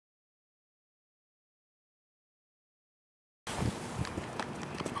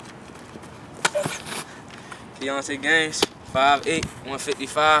Keontay Games, 5'8",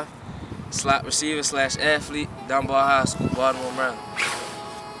 155, slot receiver / athlete, Dunbar High School, Baltimore, Maryland.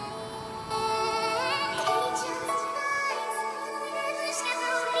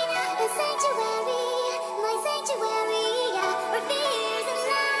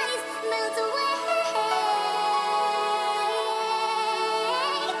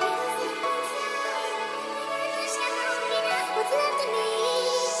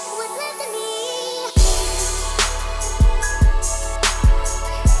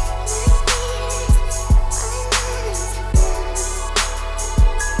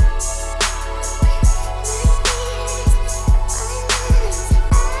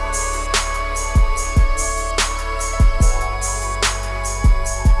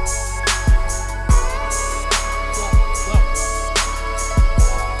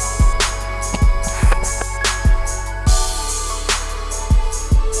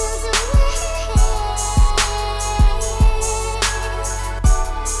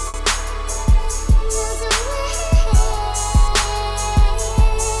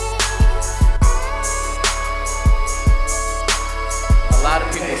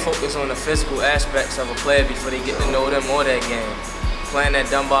 Focus on the physical aspects of a player before they get to know them or their game. Playing at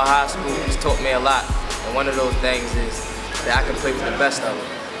Dunbar High School has taught me a lot, and one of those things is that I can play with the best of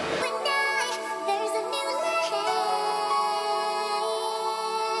them.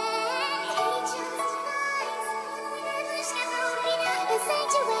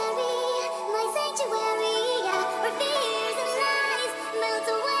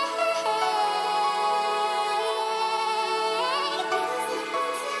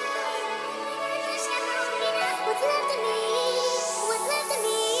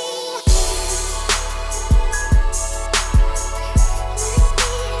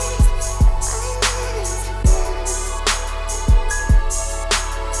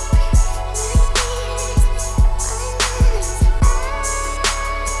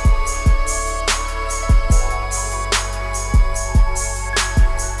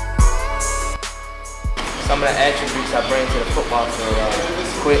 Some of the attributes I bring to the football field are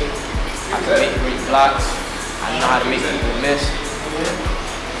quick, I can make great blocks, I know how to make people miss,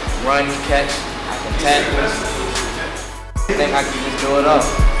 run, catch, I can tackle, I think I can just do it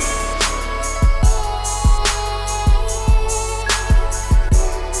all.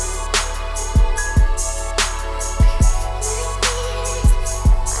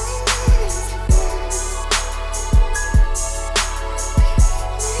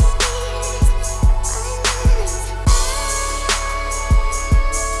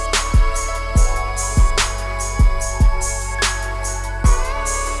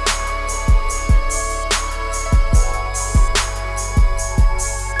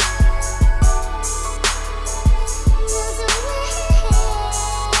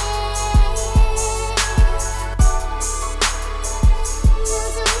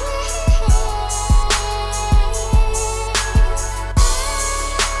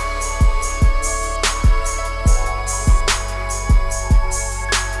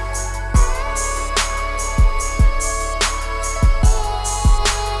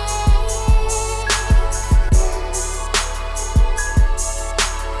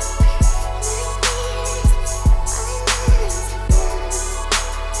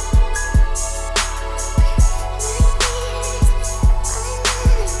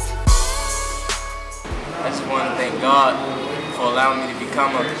 I just want to thank God for allowing me to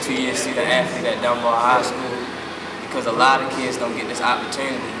become a 2-year student athlete at Dunbar High School, because a lot of kids don't get this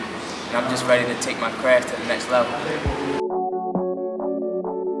opportunity, and I'm just ready to take my craft to the next level.